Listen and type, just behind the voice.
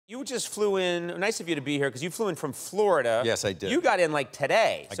You just flew in. Nice of you to be here because you flew in from Florida. Yes, I did. You got in like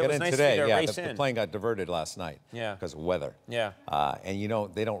today. I so got it was in nice today. Of you to Yeah, race the plane got diverted last night. Yeah. Because of weather. Yeah. And you know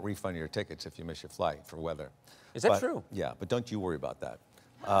they don't refund your tickets if you miss your flight for weather. Is that true? Yeah, but don't you worry about that.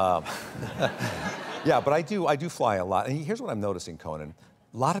 Yeah, but I do fly a lot. And here's what I'm noticing, Conan.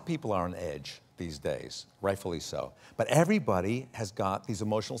 A lot of people are on edge these days, rightfully so. But everybody has got these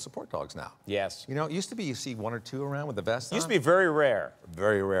emotional support dogs now. Yes. You know, it used to be you see one or two around with the vest on. Used to be very rare.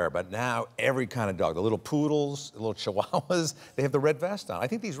 Very rare, but now every kind of dog, the little poodles, the little chihuahuas, they have the red vest on. I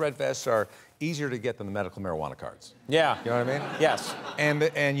think these red vests are easier to get than the medical marijuana cards. Yeah. You know what I mean? Yes.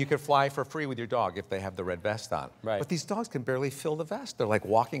 And you could fly for free with your dog if they have the red vest on. Right. But these dogs can barely fill the vest. They're like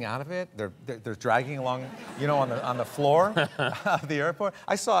walking out of it. They're dragging along, you know, on the floor of the airport.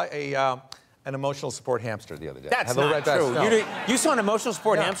 I saw an emotional support hamster the other day. That's not true. No. You saw an emotional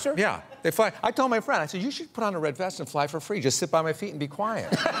support hamster? Yeah, they fly. I told my friend, I said, you should put on a red vest and fly for free. Just sit by my feet and be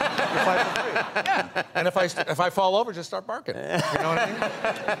quiet. You fly for free. Yeah. And if I fall over, just start barking. You know what I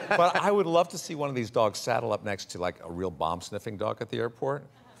mean? But I would love to see one of these dogs saddle up next to like a real bomb-sniffing dog at the airport.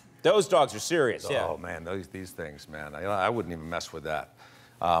 Those dogs are serious, yeah. Oh, man, these things, man. I wouldn't even mess with that.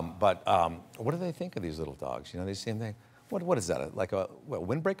 But what do they think of these little dogs? You know, they seem they... What is that? Like a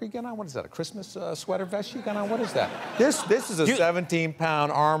windbreaker you got on? What is that? A Christmas sweater vest you got on? What is that? This is a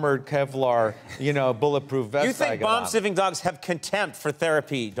 17-pound armored Kevlar, you know, bulletproof vest. You think bomb-sniffing dogs have contempt for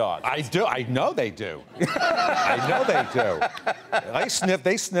therapy dogs? I do. I know they do. I know they do.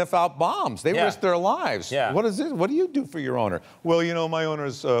 They sniff out bombs. They risk their lives. Yeah. What is this? What do you do for your owner? Well, you know, my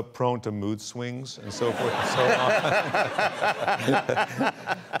owner's prone to mood swings and so forth and so on.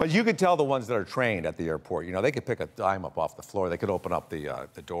 But you could tell the ones that are trained at the airport. You know, they could pick a dime up off the floor. They could open up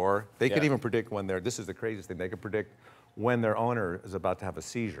the door. They could even predict when this is the craziest thing, they could predict when their owner is about to have a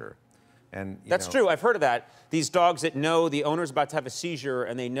seizure. And That's true. I've heard of that. These dogs that know the owner's about to have a seizure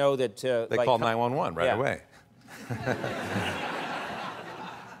and they know that... they call 911 right away.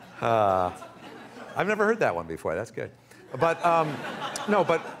 I've never heard that one before. That's good. But, no,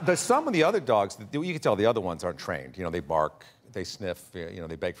 but there's some of the other dogs, you can tell the other ones aren't trained. You know, they bark, they sniff, you know,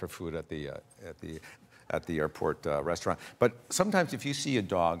 they beg for food at the airport restaurant. But sometimes if you see a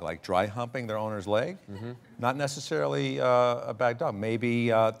dog like dry humping their owner's leg, not necessarily a bad dog. Maybe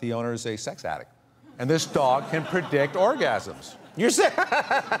the owner is a sex addict. And this dog can predict orgasms. You're saying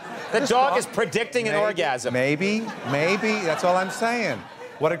the dog is predicting an orgasm. Maybe. That's all I'm saying.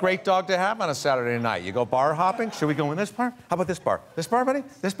 What a great dog to have on a Saturday night. You go bar hopping. Should we go in this bar? How about this bar? This bar, buddy?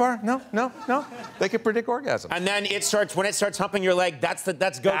 This bar? No. They can predict orgasms. And then when it starts humping your leg, that's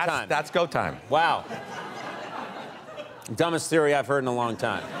go time. That's go time. Wow. Dumbest theory I've heard in a long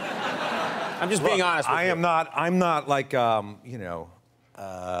time. I'm just being honest with you. I'm not like, you know,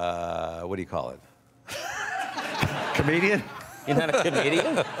 what do you call it? Comedian? You're not a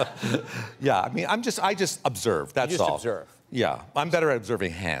comedian? Yeah, I mean, I just observe, that's all. You just observe. Yeah, I'm better at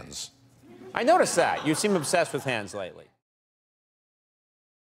observing hands. I noticed that. You seem obsessed with hands lately.